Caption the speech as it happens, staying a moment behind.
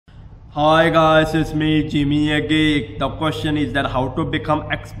Hi guys, it's me Jimmy Geek. The question is that how to become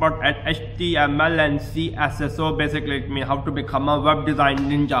expert at HTML and CSS. So basically it means how to become a web design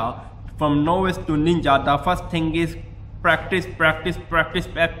ninja. From novice to ninja, the first thing is practice.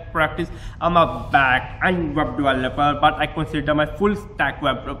 I'm a back-end web developer, but I consider my full stack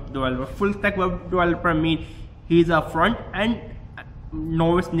web developer. Full stack web developer means he's a front-end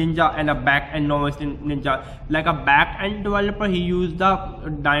novice ninja and a back-end novice ninja. Like a back-end developer, he used the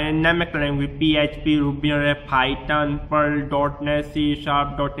dynamic language PHP, Ruby, Python, Perl, .NET, C#,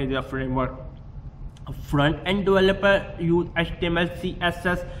 .NET is a framework. A front-end developer use HTML,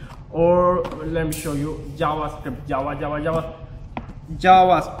 CSS, or let me show you JavaScript.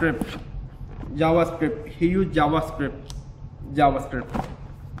 JavaScript. He used JavaScript.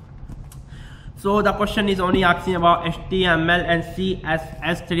 So the question is only asking about HTML and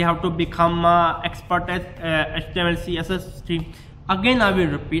CSS3, how to become expert at HTML, CSS3. Again, I will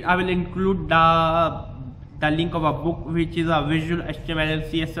repeat. I will include the link of a book which is a visual HTML and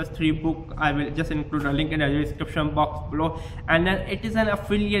CSS3 book. I will just include a link in the description box below, and then it is an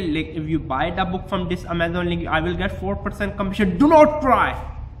affiliate link. If you buy the book from this Amazon link, I will get 4% commission. Do not try.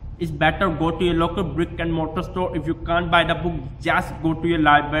 It's better go to your local brick and mortar store. If you can't buy the book, just go to your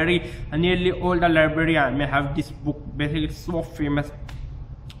library. And nearly all the library I may have this book. Basically, it's so famous.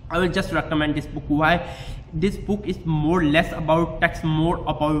 I will just recommend this book. Why? This book is more less about text, more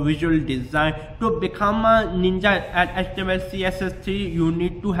about visual design. To become a ninja at HTML, CSS3, you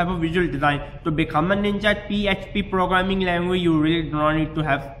need to have a visual design. To become a ninja at PHP programming language, you really do not need to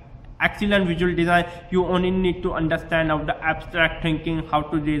have excellent visual design. You only need to understand of the abstract thinking, how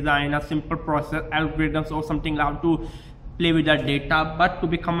to design a simple process, algorithms or something, how to play with the data. But to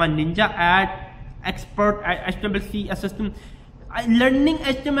become a ninja at expert at HTML, CSS, learning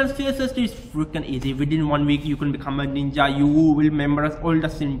HTML, CSS is freaking easy. Within 1 week you can become a ninja. You will memorize all the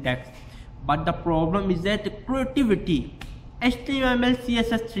syntax. But the problem is that the creativity. HTML,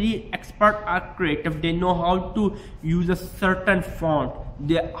 CSS3 experts are creative. They know how to use a certain font,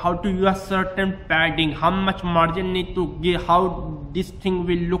 how to use a certain padding, how much margin need to give, how this thing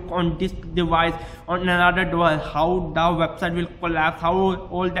will look on this device, on another device, how the website will collapse, how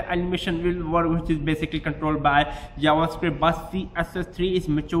all the animation will work, which is basically controlled by JavaScript. But CSS3 is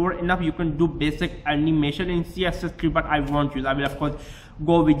mature enough. You can do basic animation in CSS3, but I won't use. I will of course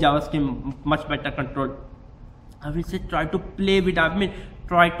go with JavaScript, much better control. I will say try to play with,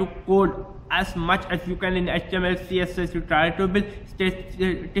 try to code as much as you can in HTML, CSS. You try to build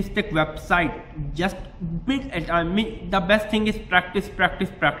statistic website. Just build it. The best thing is practice.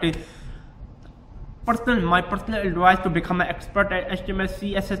 My personal advice to become an expert at HTML,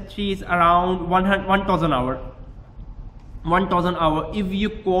 CSS3 is around 1,000 hours. 1,000 hours. If you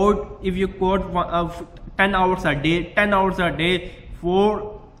code 10 hours a day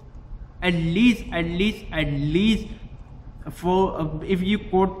for at least for if you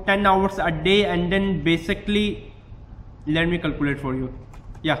code 10 hours a day, and then basically let me calculate for you.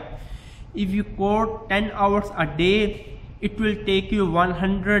 Yeah, if you code 10 hours a day, it will take you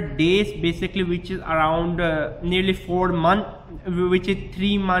 100 days basically, which is around nearly 4 months, which is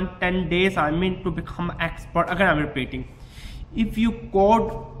 3 months 10 days to become expert. Again, I'm repeating, if you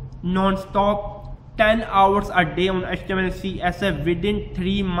code non-stop 10 hours a day on HTML, CSS, within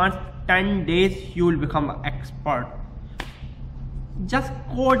 3 months 10 days you will become an expert. Just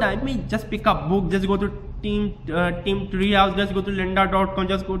code. Just pick up book, just go to team Treehouse, just go to lynda.com,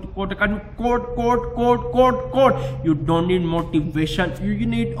 just go to code. You don't need motivation, you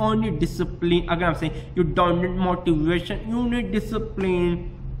need only discipline. Again, I'm saying you don't need motivation, you need discipline.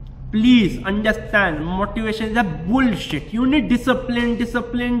 Please understand, motivation is a bullshit. You need discipline.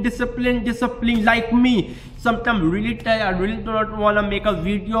 Like me, sometimes really tired, I really do not want to make a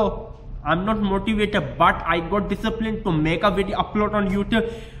video. I'm not motivated, but I got discipline to make a video, upload on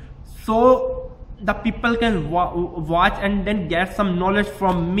YouTube, so the people can watch and then get some knowledge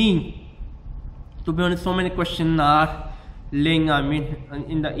from me. To be honest, so many questions are linked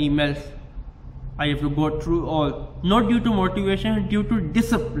in the emails. I have to go through all, not due to motivation, due to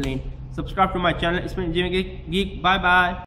discipline. Subscribe to my channel. It's been Jimmy Geek. Bye bye.